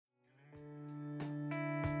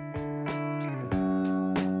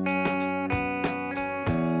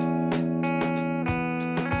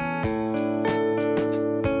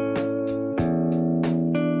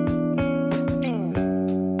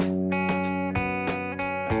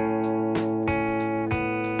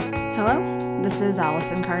This is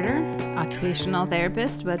Allison Carter, occupational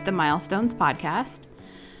therapist with the Milestones podcast.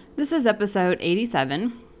 This is episode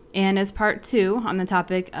 87 and is part 2 on the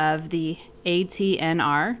topic of the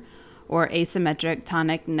ATNR, or asymmetric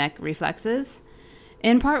tonic neck reflexes.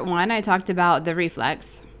 In part 1, I talked about the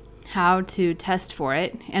reflex, how to test for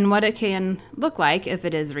it, and what it can look like if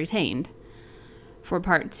it is retained. For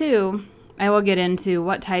part 2, I will get into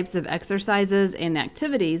what types of exercises and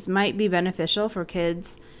activities might be beneficial for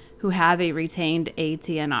kids who have a retained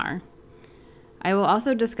ATNR. I will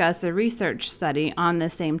also discuss a research study on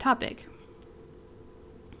this same topic.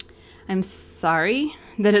 I'm sorry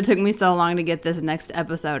that it took me so long to get this next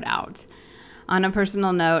episode out. On a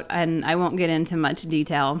personal note, and I won't get into much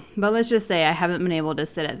detail, but let's just say I haven't been able to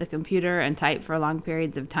sit at the computer and type for long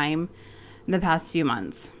periods of time the past few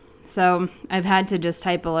months. So I've had to just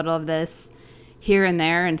type a little of this here and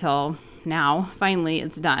there until now, finally,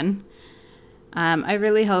 it's done. I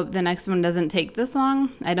really hope the next one doesn't take this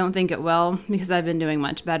long. I don't think it will, because I've been doing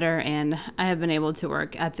much better and I have been able to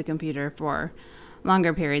work at the computer for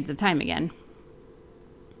longer periods of time again.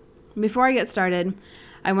 Before I get started,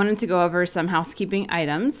 I wanted to go over some housekeeping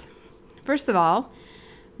items. First of all,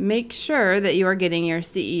 make sure that you are getting your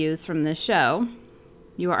CEUs from this show.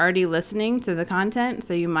 You are already listening to the content,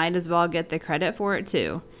 so you might as well get the credit for it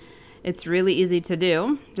too. It's really easy to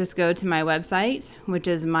do. Just go to my website, which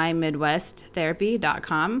is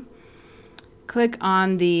mymidwesttherapy.com. Click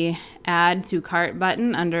on the Add to Cart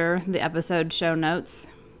button under the episode show notes.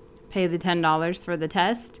 Pay the $10 for the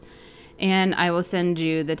test, and I will send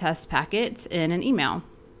you the test packet in an email.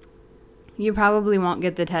 You probably won't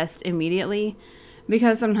get the test immediately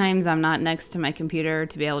because sometimes I'm not next to my computer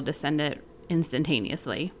to be able to send it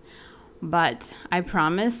instantaneously. But I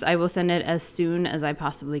promise I will send it as soon as I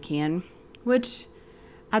possibly can, which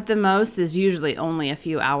at the most is usually only a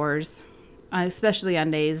few hours, especially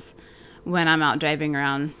on days when I'm out driving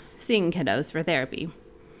around seeing kiddos for therapy.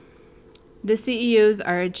 The CEUs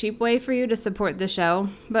are a cheap way for you to support the show,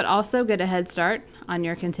 but also get a head start on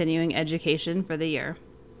your continuing education for the year.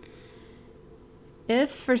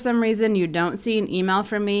 If for some reason you don't see an email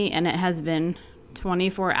from me and it has been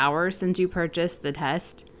 24 hours since you purchased the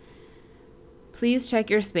test, please check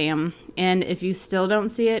your spam, and if you still don't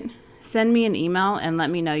see it, send me an email and let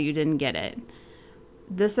me know you didn't get it.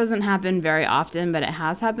 This doesn't happen very often, but it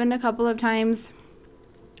has happened a couple of times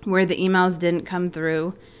where the emails didn't come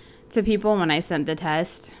through to people when I sent the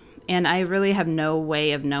test, and I really have no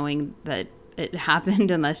way of knowing that it happened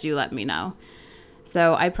unless you let me know.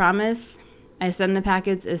 So I promise I send the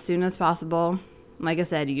packets as soon as possible. Like I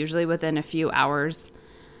said, usually within a few hours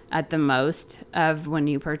at the most of when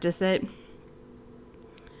you purchase it.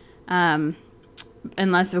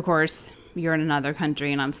 Unless, of course, you're in another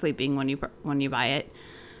country and I'm sleeping when you buy it.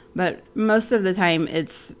 But most of the time,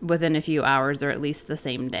 it's within a few hours or at least the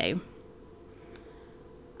same day.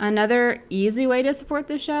 Another easy way to support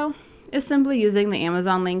the show is simply using the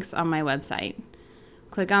Amazon links on my website.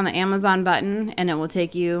 Click on the Amazon button and it will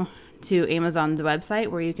take you to Amazon's website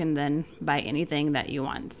where you can then buy anything that you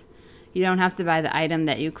want. You don't have to buy the item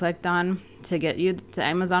that you clicked on to get you to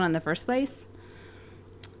Amazon in the first place.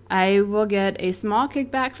 I will get a small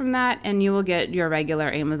kickback from that, and you will get your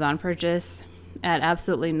regular Amazon purchase at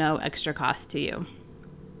absolutely no extra cost to you.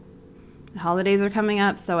 The holidays are coming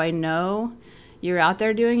up, so I know you're out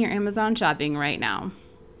there doing your Amazon shopping right now.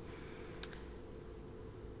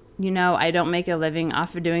 You know, I don't make a living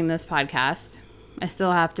off of doing this podcast. I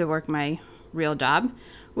still have to work my real job,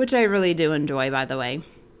 which I really do enjoy, by the way.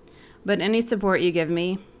 But any support you give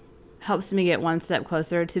me helps me get one step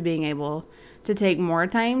closer to being able to take more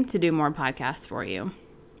time to do more podcasts for you.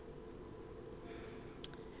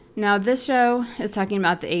 Now, this show is talking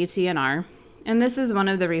about the ATNR, and this is one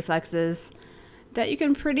of the reflexes that you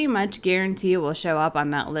can pretty much guarantee will show up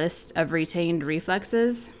on that list of retained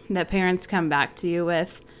reflexes that parents come back to you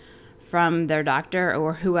with from their doctor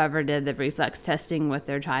or whoever did the reflex testing with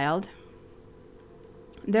their child.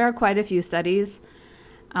 There are quite a few studies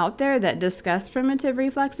out there that discuss primitive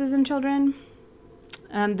reflexes in children.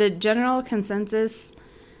 The general consensus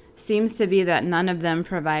seems to be that none of them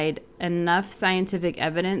provide enough scientific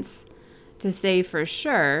evidence to say for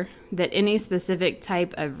sure that any specific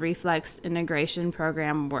type of reflex integration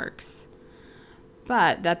program works,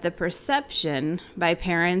 but that the perception by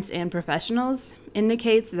parents and professionals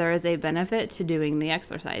indicates there is a benefit to doing the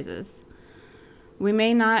exercises. We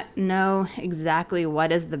may not know exactly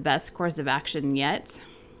what is the best course of action yet,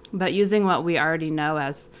 but using what we already know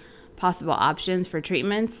as possible options for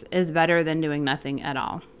treatments is better than doing nothing at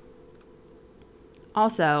all.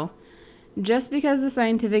 Also, just because the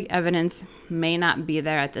scientific evidence may not be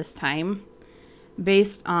there at this time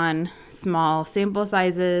based on small sample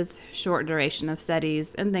sizes, short duration of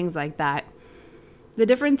studies, and things like that. The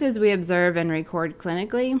differences we observe and record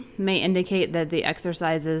clinically may indicate that the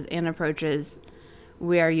exercises and approaches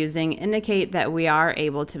we are using indicate that we are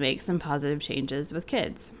able to make some positive changes with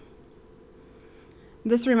kids.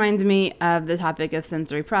 This reminds me of the topic of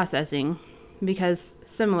sensory processing, because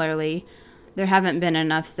similarly, there haven't been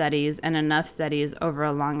enough studies over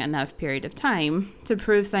a long enough period of time to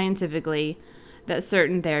prove scientifically that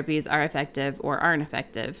certain therapies are effective or aren't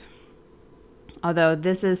effective. Although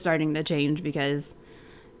this is starting to change because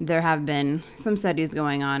there have been some studies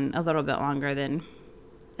going on a little bit longer than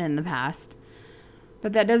in the past.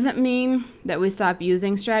 But that doesn't mean that we stop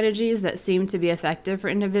using strategies that seem to be effective for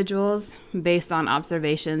individuals based on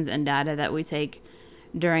observations and data that we take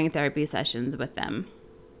during therapy sessions with them.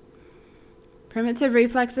 Primitive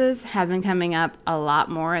reflexes have been coming up a lot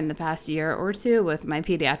more in the past year or two with my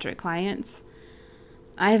pediatric clients.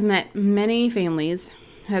 I have met many families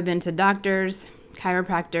who have been to doctors,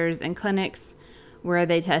 chiropractors, and clinics where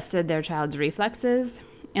they tested their child's reflexes,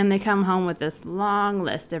 and they come home with this long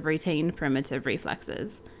list of retained primitive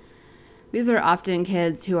reflexes. These are often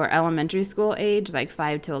kids who are elementary school age, like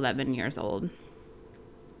 5 to 11 years old.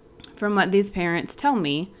 From what these parents tell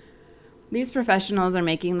me, these professionals are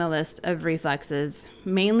making the list of reflexes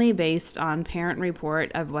mainly based on parent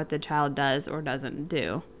report of what the child does or doesn't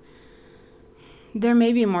do. There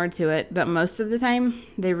may be more to it, but most of the time,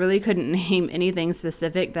 they really couldn't name anything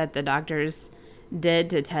specific that the doctors did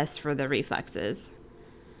to test for the reflexes.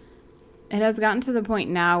 It has gotten to the point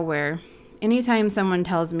now where anytime someone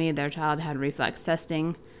tells me their child had reflex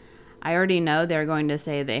testing, I already know they're going to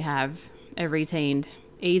say they have a retained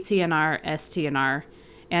ATNR, STNR,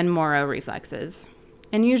 and Moro reflexes,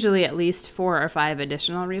 and usually at least 4 or 5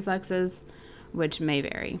 additional reflexes, which may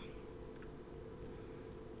vary.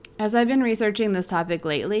 As I've been researching this topic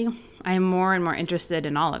lately, I am more and more interested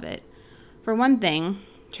in all of it. For one thing,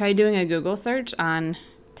 try doing a Google search on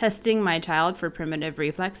testing my child for primitive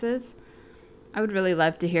reflexes. I would really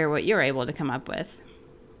love to hear what you're able to come up with.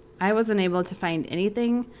 I wasn't able to find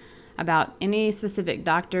anything about any specific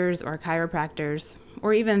doctors or chiropractors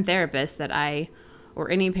or even therapists that I or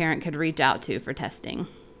any parent could reach out to for testing.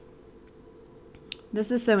 This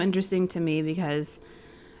is so interesting to me because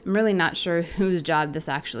I'm really not sure whose job this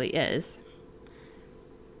actually is.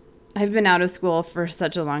 I've been out of school for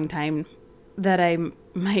such a long time that I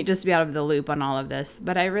might just be out of the loop on all of this,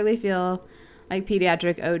 but I really feel like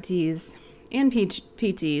pediatric OTs and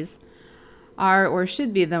PTs are or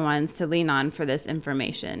should be the ones to lean on for this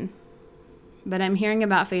information. But I'm hearing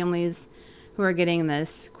about families who are getting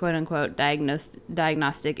this quote-unquote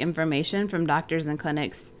diagnostic information from doctors and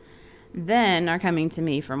clinics, then are coming to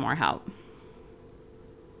me for more help.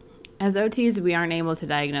 As OTs, we aren't able to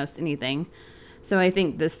diagnose anything, so I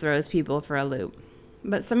think this throws people for a loop.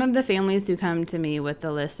 But some of the families who come to me with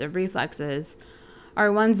the list of reflexes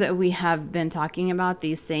are ones that we have been talking about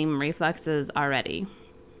these same reflexes already.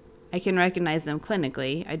 I can recognize them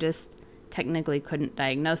clinically, I just technically couldn't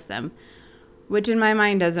diagnose them, which in my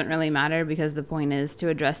mind doesn't really matter because the point is to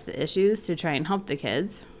address the issues to try and help the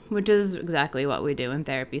kids, which is exactly what we do in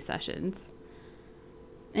therapy sessions.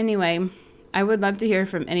 Anyway, I would love to hear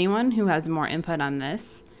from anyone who has more input on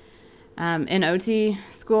this. In OT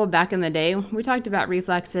school back in the day, we talked about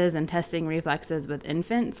reflexes and testing reflexes with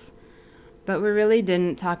infants, but we really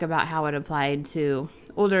didn't talk about how it applied to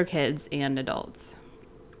older kids and adults.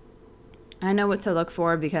 I know what to look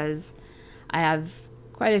for because I have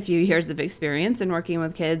quite a few years of experience in working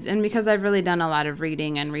with kids and because I've really done a lot of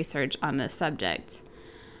reading and research on this subject.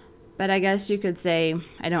 But I guess you could say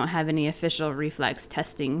I don't have any official reflex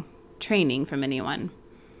testing training from anyone.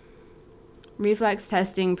 Reflex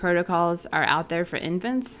testing protocols are out there for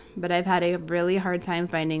infants, but I've had a really hard time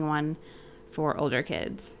finding one for older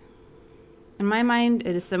kids. In my mind,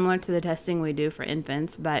 it is similar to the testing we do for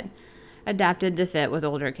infants, but adapted to fit with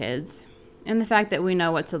older kids, and the fact that we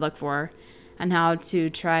know what to look for and how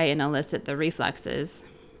to try and elicit the reflexes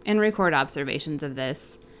and record observations of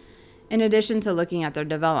this, in addition to looking at their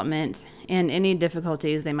development and any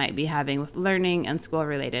difficulties they might be having with learning and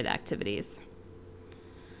school-related activities.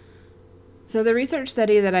 So the research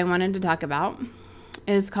study that I wanted to talk about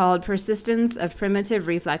is called Persistence of Primitive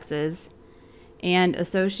Reflexes and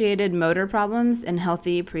Associated Motor Problems in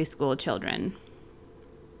Healthy Preschool Children.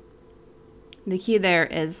 The key there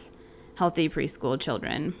is healthy preschool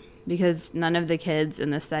children, because none of the kids in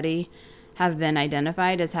the study have been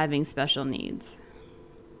identified as having special needs.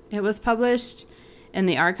 It was published in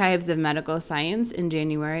the Archives of Medical Science in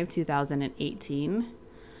January of 2018.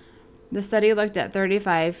 The study looked at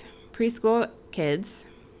 35 preschool kids,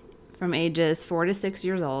 from ages 4 to 6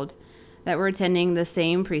 years old that were attending the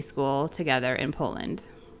same preschool together in Poland.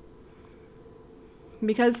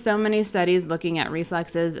 Because so many studies looking at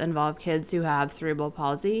reflexes involve kids who have cerebral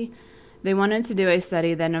palsy, they wanted to do a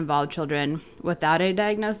study that involved children without a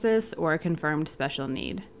diagnosis or a confirmed special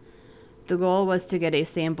need. The goal was to get a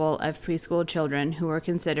sample of preschool children who were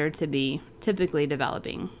considered to be typically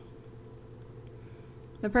developing.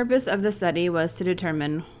 The purpose of the study was to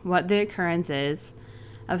determine what the occurrence is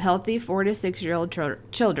of healthy 4 to 6-year-old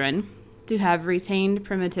children to have retained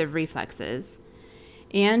primitive reflexes,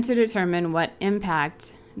 and to determine what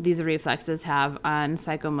impact these reflexes have on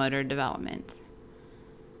psychomotor development.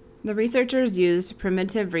 The researchers used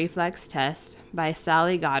primitive reflex test by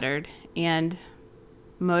Sally Goddard and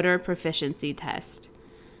motor proficiency test.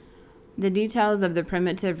 The details of the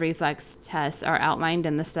primitive reflex test are outlined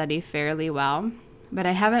in the study fairly well, but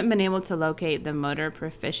I haven't been able to locate the motor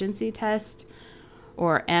proficiency test,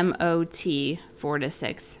 or MOT 4 to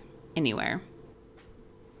 6, anywhere.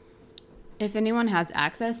 If anyone has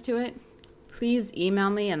access to it, please email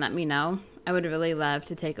me and let me know. I would really love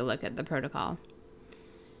to take a look at the protocol.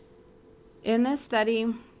 In this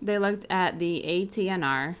study, they looked at the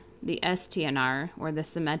ATNR, the STNR, or the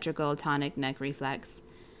symmetrical tonic neck reflex,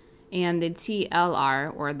 and the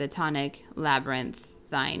TLR, or the tonic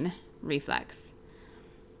labyrinthine reflex.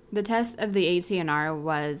 The test of the ATNR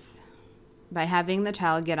was by having the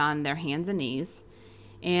child get on their hands and knees,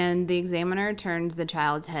 and the examiner turns the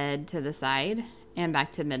child's head to the side and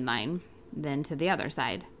back to midline, then to the other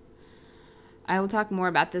side. I will talk more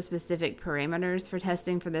about the specific parameters for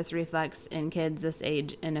testing for this reflex in kids this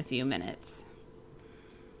age in a few minutes.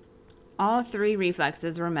 All 3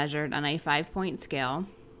 reflexes were measured on a 5-point scale,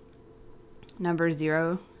 numbers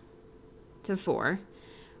 0 to 4,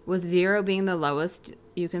 with 0 being the lowest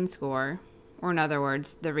you can score, or in other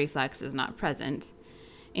words, the reflex is not present,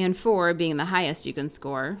 and 4 being the highest you can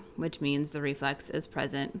score, which means the reflex is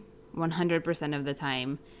present 100% of the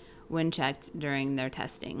time when checked during their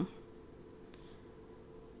testing.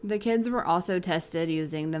 The kids were also tested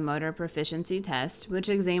using the motor proficiency test, which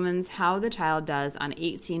examines how the child does on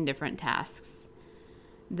 18 different tasks.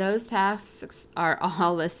 Those tasks are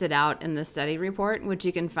all listed out in the study report, which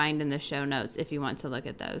you can find in the show notes if you want to look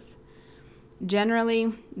at those.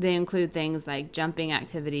 Generally, they include things like jumping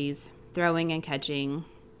activities, throwing and catching,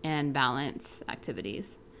 and balance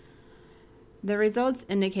activities. The results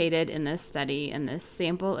indicated in this study, in this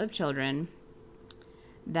sample of children,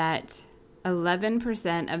 that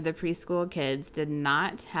 11% of the preschool kids did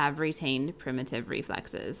not have retained primitive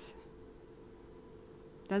reflexes.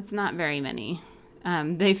 That's not very many.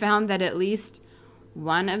 They found that at least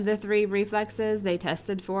one of the 3 reflexes they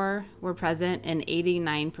tested for were present in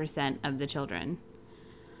 89% of the children.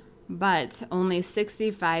 But only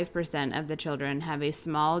 65% of the children have a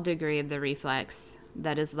small degree of the reflex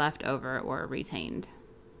that is left over or retained.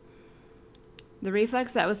 The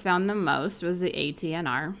reflex that was found the most was the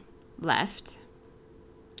ATNR, left.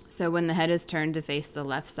 So when the head is turned to face the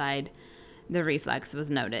left side, the reflex was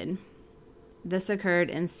noted. This occurred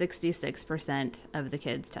in 66% of the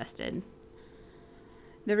kids tested.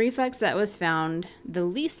 The reflex that was found the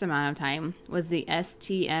least amount of time was the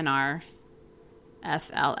STNR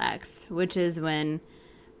FLX, which is when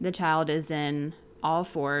the child is in all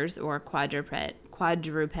fours or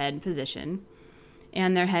quadruped position,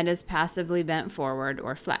 and their head is passively bent forward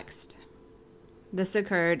or flexed. This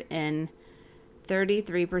occurred in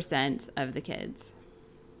 33% of the kids.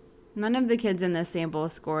 None of the kids in this sample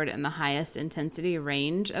scored in the highest intensity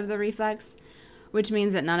range of the reflex, which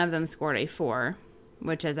means that none of them scored a 4,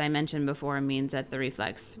 which, as I mentioned before, means that the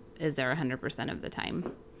reflex is there 100% of the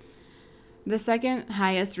time. The second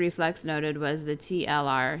highest reflex noted was the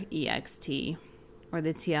TLR EXT, or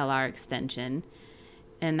the TLR extension,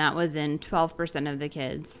 and that was in 12% of the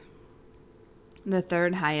kids. The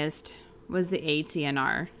third highest was the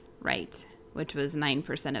ATNR right, which was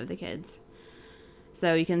 9% of the kids.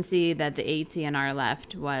 So you can see that the ATNR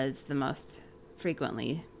left was the most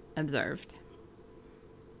frequently observed.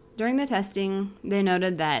 During the testing, they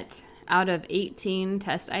noted that out of 18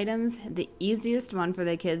 test items, the easiest one for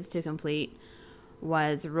the kids to complete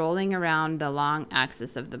was rolling around the long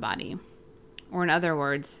axis of the body, or in other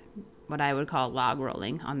words, what I would call log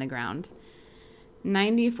rolling on the ground.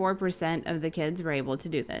 94% of the kids were able to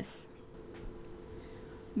do this.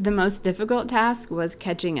 The most difficult task was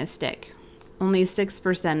catching a stick. Only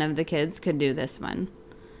 6% of the kids could do this one.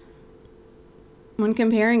 When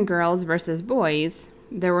comparing girls versus boys,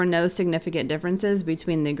 there were no significant differences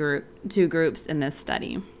between the two groups in this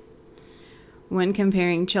study. When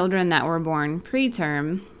comparing children that were born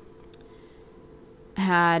preterm,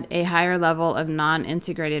 had a higher level of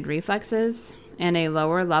non-integrated reflexes and a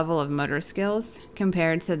lower level of motor skills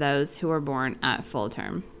compared to those who were born at full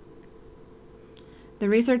term. The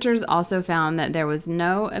researchers also found that there was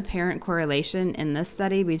no apparent correlation in this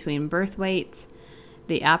study between birth weight,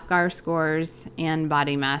 the APGAR scores, and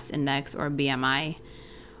body mass index, or BMI,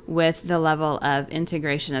 with the level of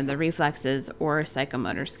integration of the reflexes or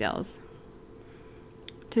psychomotor skills.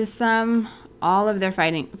 To sum all of their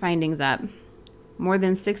findings up, more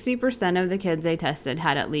than 60% of the kids they tested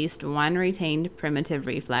had at least one retained primitive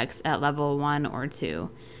reflex at level 1 or 2,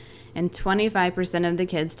 and 25% of the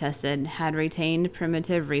kids tested had retained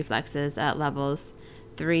primitive reflexes at levels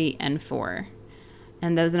 3 and 4,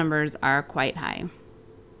 and those numbers are quite high.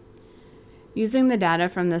 Using the data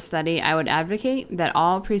from this study, I would advocate that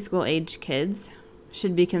all preschool-age kids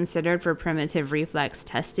should be considered for primitive reflex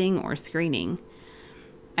testing or screening.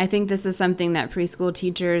 I think this is something that preschool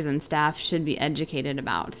teachers and staff should be educated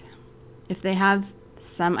about. If they have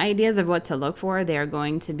some ideas of what to look for, they are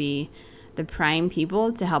going to be the prime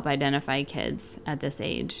people to help identify kids at this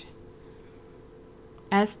age.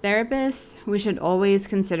 As therapists, we should always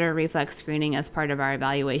consider reflex screening as part of our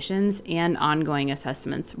evaluations and ongoing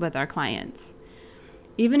assessments with our clients.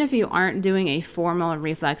 Even if you aren't doing a formal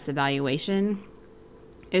reflex evaluation,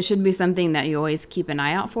 it should be something that you always keep an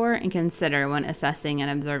eye out for and consider when assessing and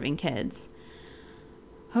observing kids.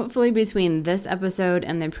 Hopefully between this episode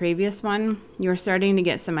and the previous one, you're starting to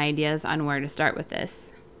get some ideas on where to start with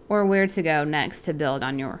this, or where to go next to build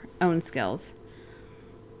on your own skills.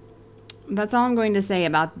 That's all I'm going to say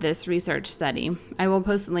about this research study. I will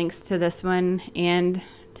post links to this one and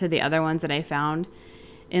to the other ones that I found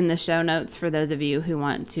in the show notes for those of you who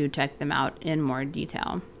want to check them out in more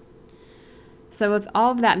detail. So with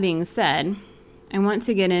all of that being said, I want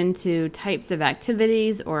to get into types of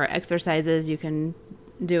activities or exercises you can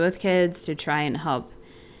do with kids to try and help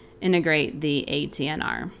integrate the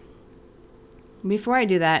ATNR. Before I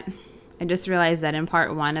do that, I just realized that in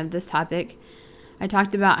part 1 of this topic, I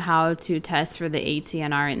talked about how to test for the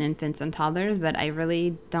ATNR in infants and toddlers, but I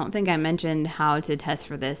really don't think I mentioned how to test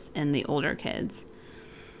for this in the older kids.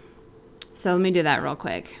 So let me do that real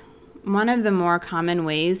quick. One of the more common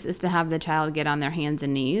ways is to have the child get on their hands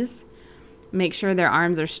and knees. Make sure their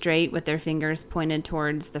arms are straight with their fingers pointed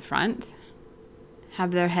towards the front.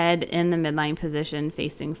 Have their head in the midline position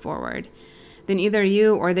facing forward. Then either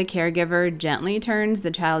you or the caregiver gently turns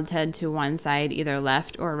the child's head to one side, either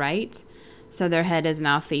left or right, so their head is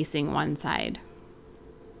now facing one side.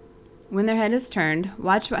 When their head is turned,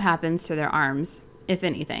 watch what happens to their arms, if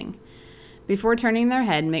anything. Before turning their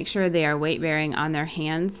head, make sure they are weight-bearing on their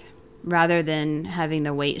hands rather than having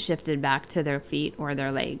the weight shifted back to their feet or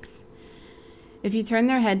their legs. If you turn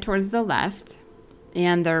their head towards the left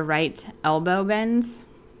and their right elbow bends,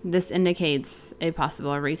 this indicates a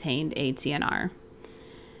possible retained ATNR.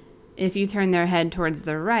 If you turn their head towards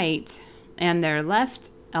the right and their left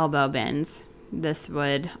elbow bends, this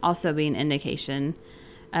would also be an indication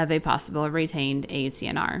of a possible retained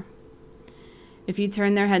ATNR. If you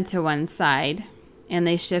turn their head to one side and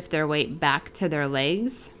they shift their weight back to their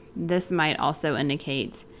legs, this might also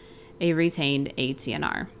indicate a retained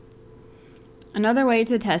ATNR. Another way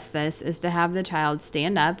to test this is to have the child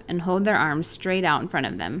stand up and hold their arms straight out in front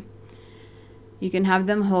of them. You can have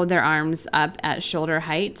them hold their arms up at shoulder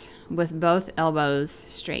height with both elbows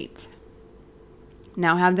straight.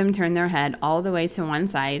 Now have them turn their head all the way to one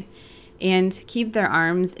side and keep their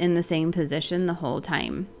arms in the same position the whole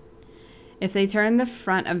time. If they turn the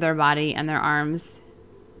front of their body and their arms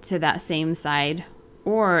to that same side,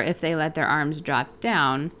 or if they let their arms drop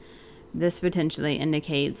down, this potentially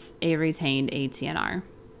indicates a retained ATNR.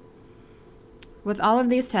 With all of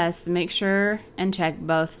these tests, make sure and check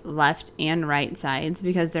both left and right sides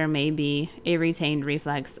because there may be a retained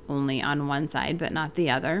reflex only on one side but not the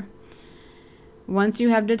other. Once you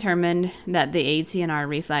have determined that the ATNR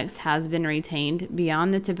reflex has been retained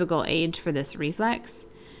beyond the typical age for this reflex,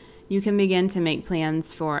 you can begin to make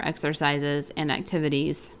plans for exercises and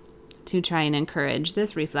activities to try and encourage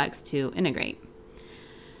this reflex to integrate.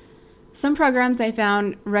 Some programs I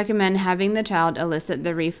found recommend having the child elicit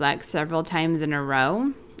the reflex several times in a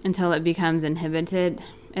row until it becomes inhibited,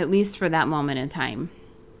 at least for that moment in time.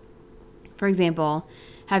 For example,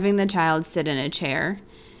 having the child sit in a chair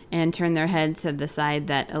and turn their head to the side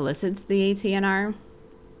that elicits the ATNR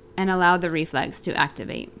and allow the reflex to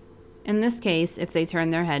activate. In this case, if they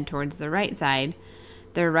turn their head towards the right side,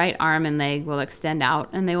 their right arm and leg will extend out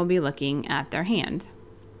and they will be looking at their hand,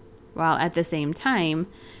 while at the same time,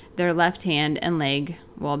 their left hand and leg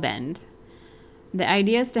will bend. The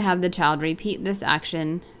idea is to have the child repeat this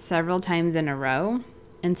action several times in a row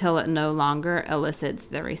until it no longer elicits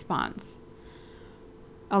the response.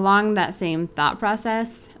 Along that same thought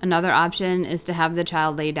process, another option is to have the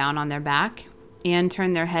child lay down on their back and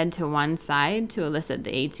turn their head to one side to elicit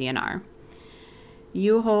the ATNR.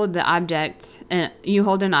 You hold an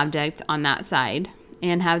object on that side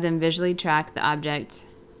and have them visually track the object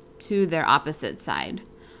to their opposite side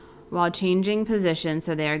while changing position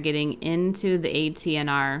so they are getting into the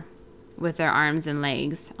ATNR with their arms and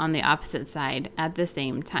legs on the opposite side at the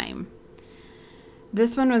same time.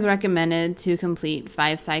 This one was recommended to complete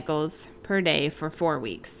 5 cycles per day for 4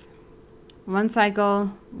 weeks. One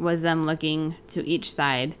cycle was them looking to each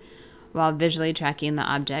side while visually tracking the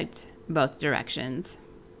object both directions.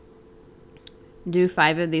 Do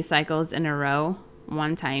 5 of these cycles in a row,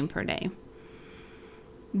 1 time per day.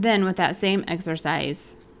 Then with that same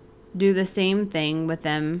exercise, do the same thing with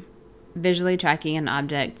them visually tracking an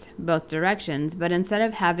object both directions, but instead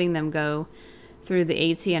of having them go through the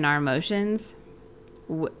ATNR motions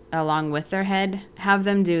along with their head, have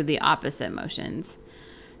them do the opposite motions.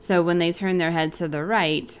 So when they turn their head to the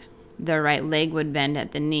right, their right leg would bend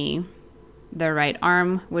at the knee, their right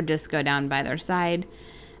arm would just go down by their side,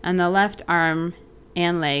 and the left arm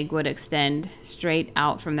and leg would extend straight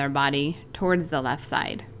out from their body towards the left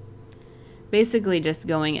side. Basically just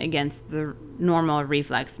going against the normal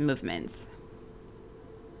reflex movements.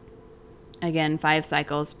 Again, 5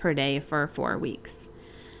 cycles per day for 4 weeks.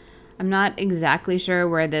 I'm not exactly sure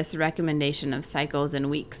where this recommendation of cycles and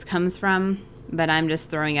weeks comes from, but I'm just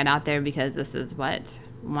throwing it out there because this is what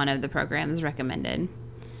one of the programs recommended.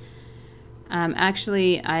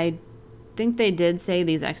 Actually, I think they did say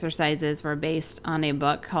these exercises were based on a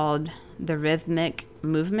book called The Rhythmic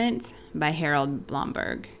Movement by Harold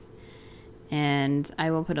Blomberg. And I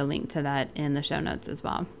will put a link to that in the show notes as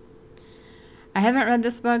well. I haven't read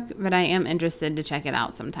this book, but I am interested to check it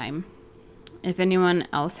out sometime. If anyone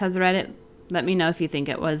else has read it, let me know if you think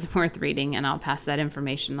it was worth reading, and I'll pass that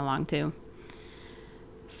information along too.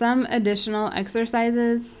 Some additional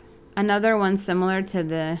exercises, another one similar to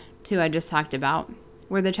the 2 I just talked about,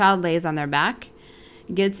 where the child lays on their back,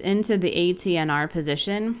 gets into the ATNR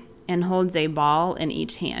position, and holds a ball in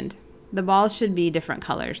each hand. The balls should be different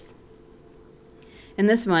colors. In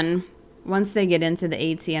this one, once they get into the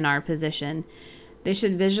ATNR position, they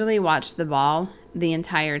should visually watch the ball the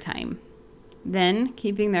entire time. Then,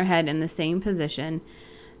 keeping their head in the same position,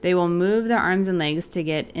 they will move their arms and legs to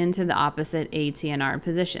get into the opposite ATNR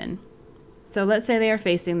position. So let's say they are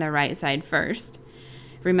facing the right side first.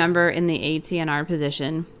 Remember, in the ATNR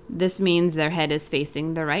position, this means their head is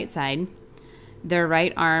facing the right side, their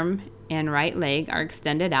right arm and right leg are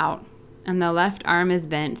extended out, and the left arm is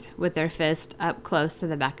bent with their fist up close to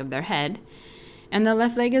the back of their head, and the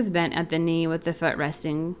left leg is bent at the knee with the foot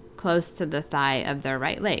resting close to the thigh of their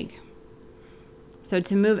right leg. So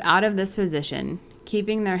to move out of this position,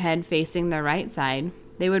 keeping their head facing the right side,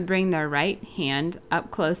 they would bring their right hand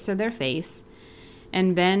up close to their face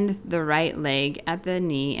and bend the right leg at the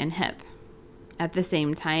knee and hip. At the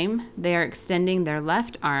same time, they are extending their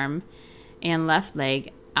left arm and left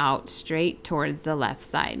leg out straight towards the left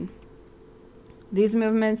side. These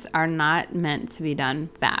movements are not meant to be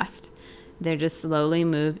done fast. They just slowly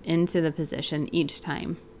move into the position each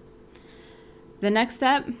time. The next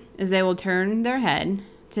step is they will turn their head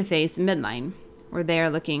to face midline, where they are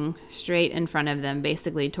looking straight in front of them,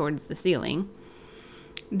 basically towards the ceiling.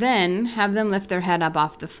 Then have them lift their head up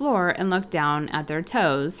off the floor and look down at their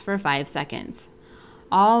toes for 5 seconds,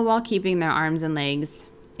 all while keeping their arms and legs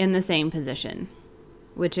in the same position,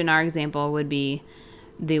 which in our example would be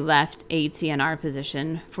the left ATNR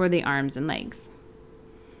position for the arms and legs.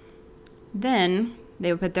 Then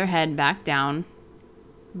they would put their head back down,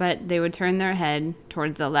 but they would turn their head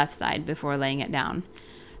towards the left side before laying it down.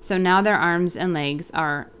 So now their arms and legs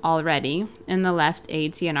are already in the left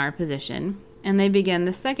ATNR position, and they begin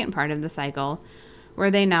the second part of the cycle,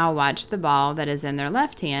 where they now watch the ball that is in their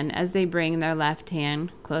left hand as they bring their left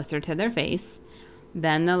hand closer to their face,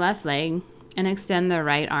 bend the left leg, and extend the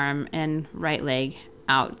right arm and right leg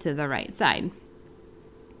out to the right side.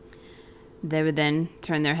 They would then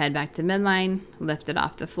turn their head back to midline, lift it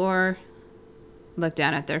off the floor, look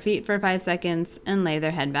down at their feet for 5 seconds, and lay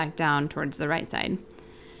their head back down towards the right side.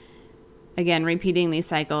 Again, repeating these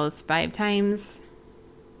cycles 5 times,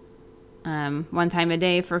 1 time a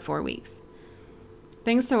day for 4 weeks.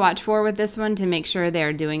 Things to watch for with this one to make sure they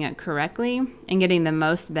are doing it correctly and getting the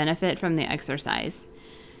most benefit from the exercise.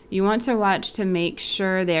 You want to watch to make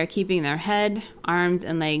sure they are keeping their head, arms,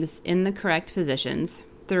 and legs in the correct positions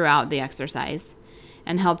throughout the exercise,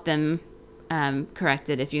 and help them correct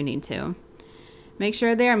it if you need to. Make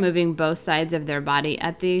sure they are moving both sides of their body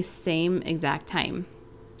at the same exact time.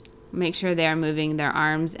 make sure they are moving their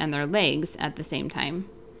arms and their legs at the same time.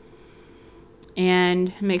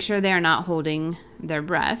 And make sure they are not holding their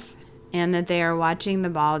breath and that they are watching the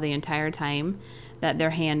ball the entire time that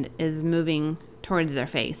their hand is moving towards their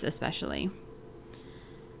face, especially.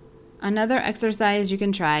 Another exercise you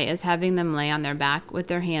can try is having them lay on their back with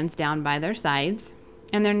their hands down by their sides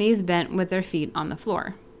and their knees bent with their feet on the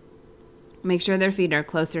floor. Make sure their feet are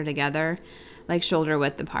closer together, like shoulder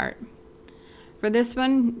width apart. For this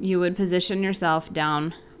one, you would position yourself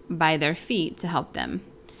down by their feet to help them.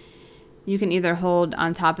 You can either hold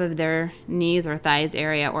on top of their knees or thighs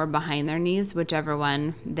area or behind their knees, whichever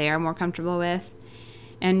one they are more comfortable with.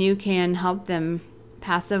 And you can help them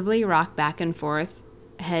passively rock back and forth,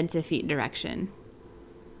 head to feet direction.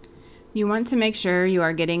 You want to make sure you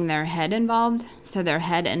are getting their head involved, so their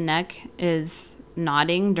head and neck is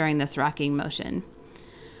nodding during this rocking motion.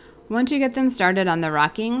 Once you get them started on the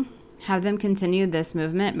rocking, have them continue this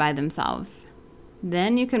movement by themselves.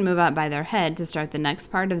 Then you can move up by their head to start the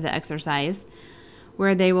next part of the exercise,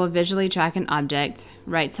 where they will visually track an object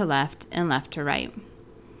right to left and left to right.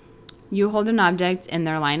 You hold an object in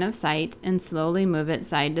their line of sight and slowly move it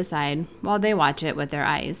side to side while they watch it with their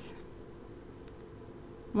eyes.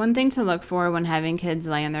 One thing to look for when having kids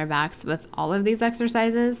lay on their backs with all of these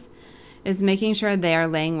exercises is making sure they are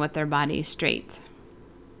laying with their body straight.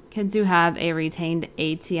 Kids who have a retained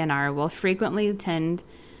ATNR will frequently tend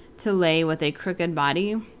to lay with a crooked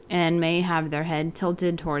body and may have their head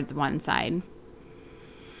tilted towards one side.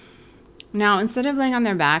 Now, instead of laying on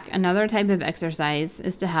their back, another type of exercise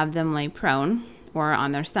is to have them lay prone or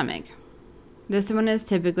on their stomach. This one is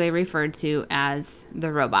typically referred to as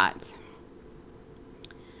the robot.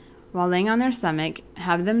 While laying on their stomach,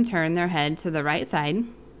 have them turn their head to the right side,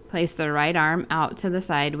 place their right arm out to the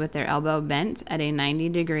side with their elbow bent at a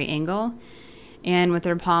 90-degree angle and with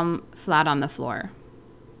their palm flat on the floor.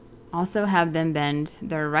 Also have them bend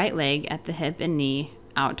their right leg at the hip and knee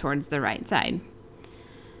out towards the right side.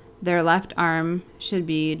 Their left arm should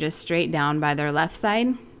be just straight down by their left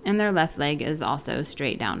side, and their left leg is also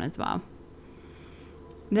straight down as well.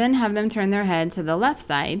 Then have them turn their head to the left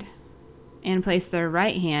side and place their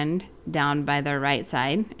right hand down by their right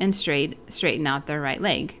side and straighten out their right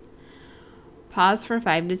leg. Pause for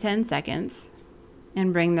 5 to 10 seconds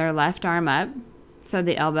and bring their left arm up so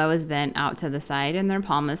the elbow is bent out to the side and their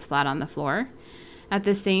palm is flat on the floor. At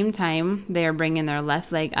the same time, they are bringing their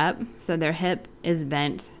left leg up so their hip is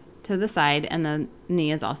bent to the side and the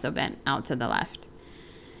knee is also bent out to the left.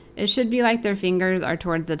 It should be like their fingers are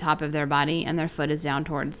towards the top of their body and their foot is down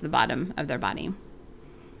towards the bottom of their body.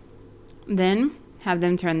 Then have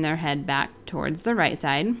them turn their head back towards the right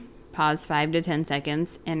side, pause 5 to 10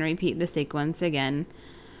 seconds, and repeat the sequence again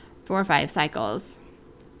for 5 cycles.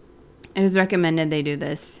 It is recommended they do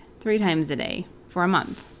this 3 times a day for a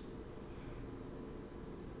month.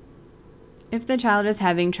 If the child is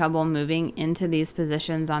having trouble moving into these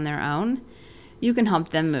positions on their own, you can help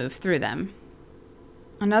them move through them.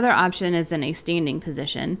 Another option is in a standing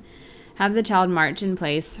position. Have the child march in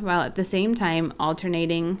place while at the same time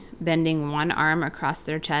alternating bending one arm across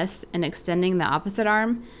their chest and extending the opposite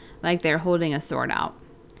arm like they're holding a sword out.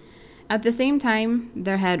 At the same time,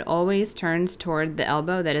 their head always turns toward the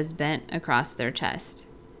elbow that is bent across their chest.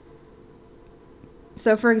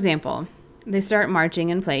 So for example, they start marching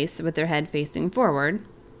in place with their head facing forward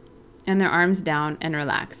and their arms down and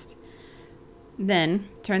relaxed. Then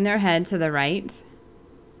turn their head to the right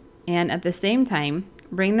and at the same time,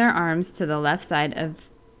 bring their arms to the left side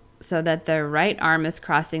so that their right arm is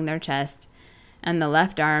crossing their chest and the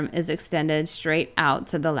left arm is extended straight out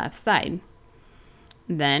to the left side.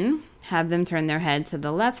 Then have them turn their head to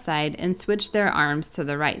the left side and switch their arms to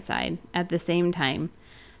the right side at the same time.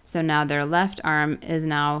 So now their left arm is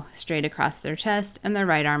now straight across their chest and their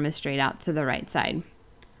right arm is straight out to the right side,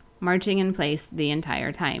 marching in place the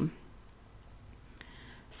entire time.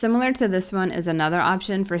 Similar to this one is another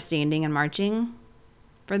option for standing and marching.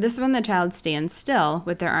 For this one, the child stands still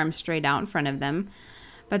with their arms straight out in front of them,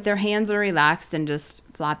 but their hands are relaxed and just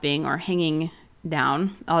flopping or hanging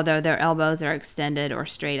down, although their elbows are extended or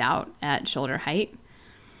straight out at shoulder height.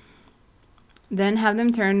 Then have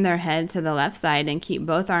them turn their head to the left side and keep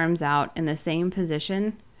both arms out in the same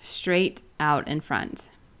position, straight out in front.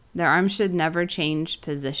 Their arms should never change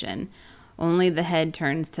position, only the head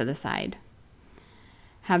turns to the side.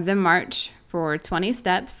 Have them march for 20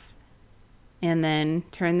 steps and then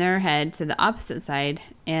turn their head to the opposite side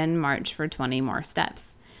and march for 20 more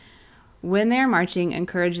steps. When they're marching,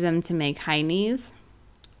 encourage them to make high knees,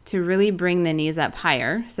 to really bring the knees up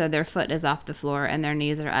higher so their foot is off the floor and their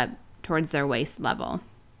knees are up towards their waist level.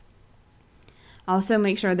 Also,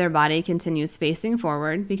 make sure their body continues facing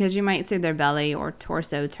forward because you might see their belly or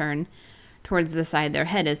torso turn towards the side their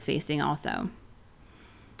head is facing also.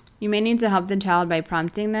 You may need to help the child by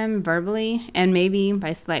prompting them verbally and maybe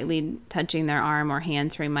by slightly touching their arm or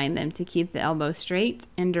hand to remind them to keep the elbow straight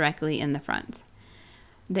and directly in the front.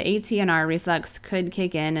 The AT&R reflex could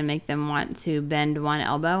kick in and make them want to bend one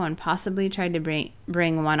elbow and possibly try to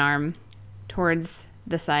bring one arm towards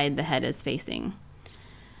the side the head is facing.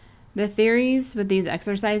 The theories with these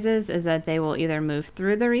exercises is that they will either move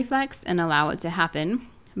through the reflex and allow it to happen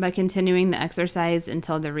by continuing the exercise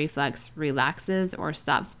until the reflex relaxes or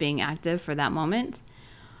stops being active for that moment,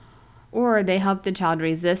 or they help the child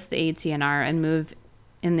resist the AT&R and move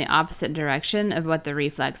in the opposite direction of what the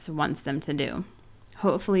reflex wants them to do,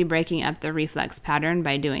 hopefully breaking up the reflex pattern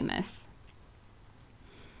by doing this.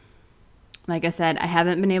 Like I said, I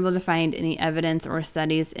haven't been able to find any evidence or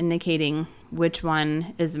studies indicating which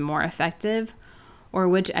one is more effective or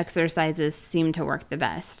which exercises seem to work the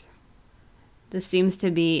best. This seems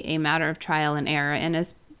to be a matter of trial and error and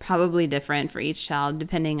is probably different for each child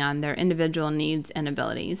depending on their individual needs and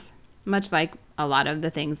abilities, much like a lot of the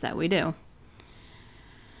things that we do.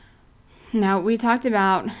 Now, we talked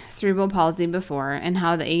about cerebral palsy before and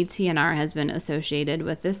how the AT&R has been associated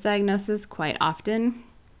with this diagnosis quite often.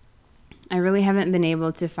 I really haven't been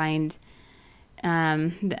able to find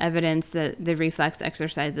the evidence that the reflex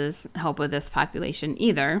exercises help with this population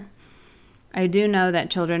either. I do know that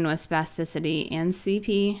children with spasticity and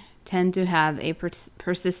CP tend to have a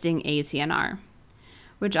persisting AT&R,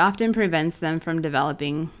 which often prevents them from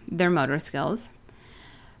developing their motor skills.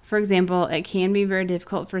 For example, it can be very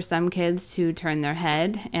difficult for some kids to turn their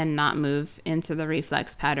head and not move into the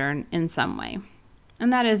reflex pattern in some way.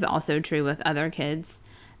 And that is also true with other kids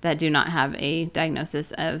that do not have a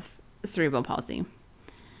diagnosis of cerebral palsy.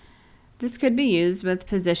 This could be used with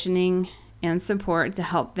positioning and support to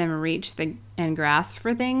help them reach and grasp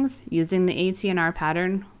for things using the AT&R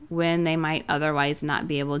pattern when they might otherwise not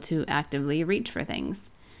be able to actively reach for things.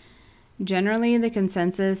 Generally, the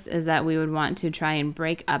consensus is that we would want to try and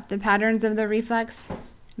break up the patterns of the reflex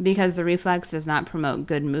because the reflex does not promote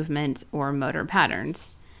good movement or motor patterns.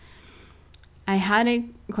 I had a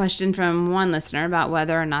question from one listener about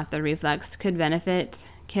whether or not the reflex could benefit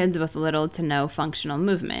kids with little to no functional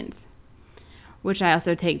movement, which I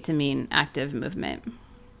also take to mean active movement.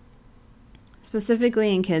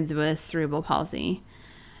 Specifically in kids with cerebral palsy,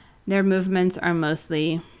 their movements are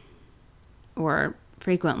mostly or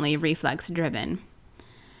frequently reflex driven.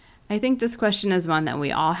 I think this question is one that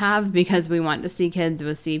we all have because we want to see kids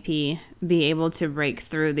with CP be able to break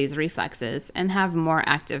through these reflexes and have more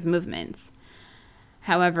active movements.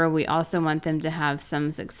 However, we also want them to have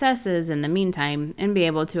some successes in the meantime and be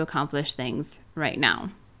able to accomplish things right now.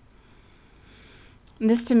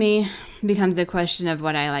 This to me becomes a question of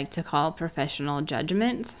what I like to call professional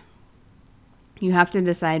judgment. You have to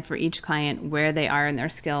decide for each client where they are in their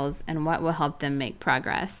skills and what will help them make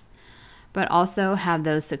progress, but also have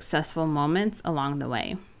those successful moments along the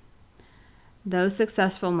way. Those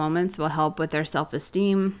successful moments will help with their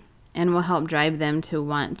self-esteem and will help drive them to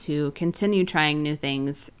want to continue trying new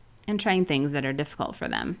things and trying things that are difficult for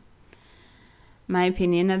them. My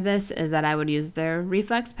opinion of this is that I would use their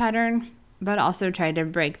reflex pattern, but also try to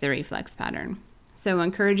break the reflex pattern. So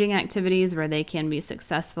encouraging activities where they can be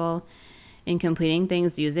successful in completing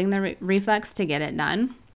things using the reflex to get it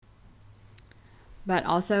done, but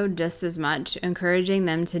also just as much encouraging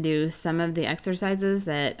them to do some of the exercises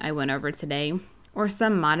that I went over today or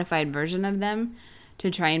some modified version of them to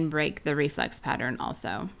try and break the reflex pattern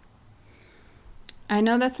also. I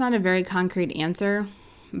know that's not a very concrete answer,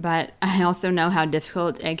 but I also know how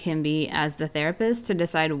difficult it can be as the therapist to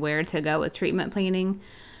decide where to go with treatment planning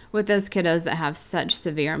with those kiddos that have such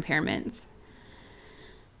severe impairments.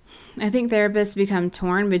 I think therapists become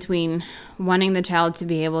torn between wanting the child to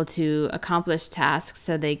be able to accomplish tasks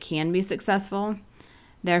so they can be successful.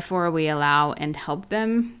 Therefore, we allow and help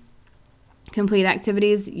them complete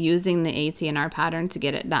activities using the AT&R pattern to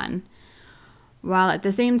get it done, while at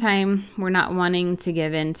the same time, we're not wanting to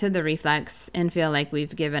give in to the reflex and feel like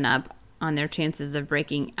we've given up on their chances of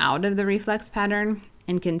breaking out of the reflex pattern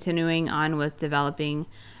and continuing on with developing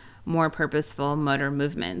more purposeful motor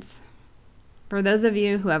movements. For those of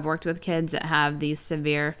you who have worked with kids that have these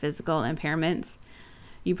severe physical impairments,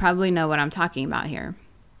 you probably know what I'm talking about here.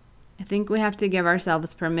 I think we have to give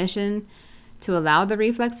ourselves permission to allow the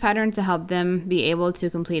reflex pattern to help them be able to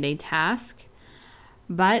complete a task,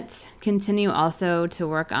 but continue also to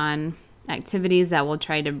work on activities that will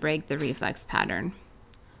try to break the reflex pattern.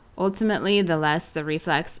 Ultimately, the less the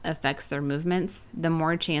reflex affects their movements, the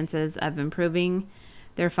more chances of improving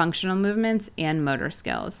their functional movements, and motor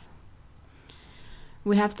skills.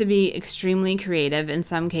 We have to be extremely creative in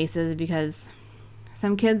some cases because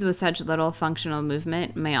some kids with such little functional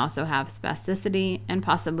movement may also have spasticity and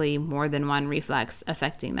possibly more than one reflex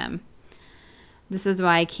affecting them. This is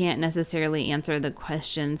why I can't necessarily answer the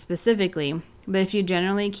question specifically, but if you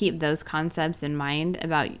generally keep those concepts in mind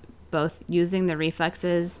about both using the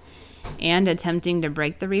reflexes and attempting to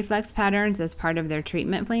break the reflex patterns as part of their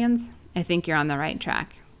treatment plans, I think you're on the right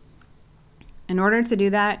track. In order to do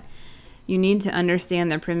that, you need to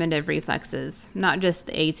understand the primitive reflexes, not just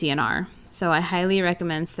the AT and R. So I highly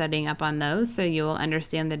recommend studying up on those so you will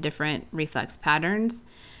understand the different reflex patterns,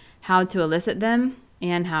 how to elicit them,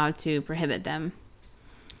 and how to prohibit them.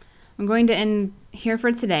 I'm going to end here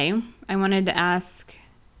for today. I wanted to ask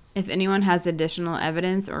if anyone has additional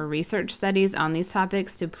evidence or research studies on these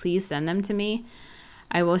topics to please send them to me.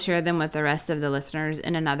 I will share them with the rest of the listeners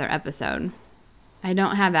in another episode. I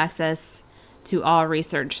don't have access to all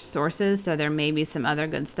research sources, so there may be some other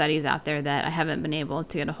good studies out there that I haven't been able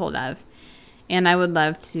to get a hold of, and I would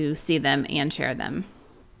love to see them and share them.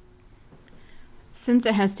 Since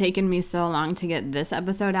it has taken me so long to get this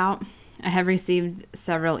episode out, I have received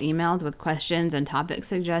several emails with questions and topic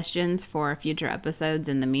suggestions for future episodes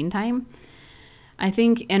in the meantime. I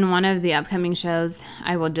think in one of the upcoming shows,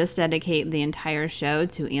 I will just dedicate the entire show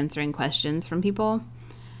to answering questions from people.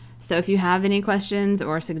 So if you have any questions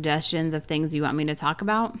or suggestions of things you want me to talk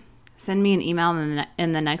about, send me an email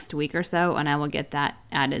in the next week or so, and I will get that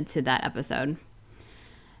added to that episode.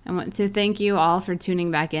 I want to thank you all for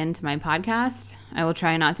tuning back into my podcast. I will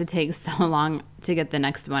try not to take so long to get the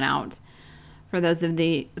next one out. For those of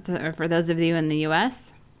you in the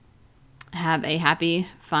U.S., have a happy,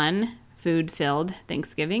 fun, food-filled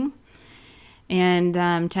Thanksgiving. And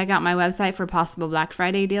check out my website for possible Black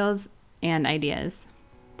Friday deals and ideas.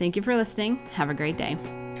 Thank you for listening. Have a great day.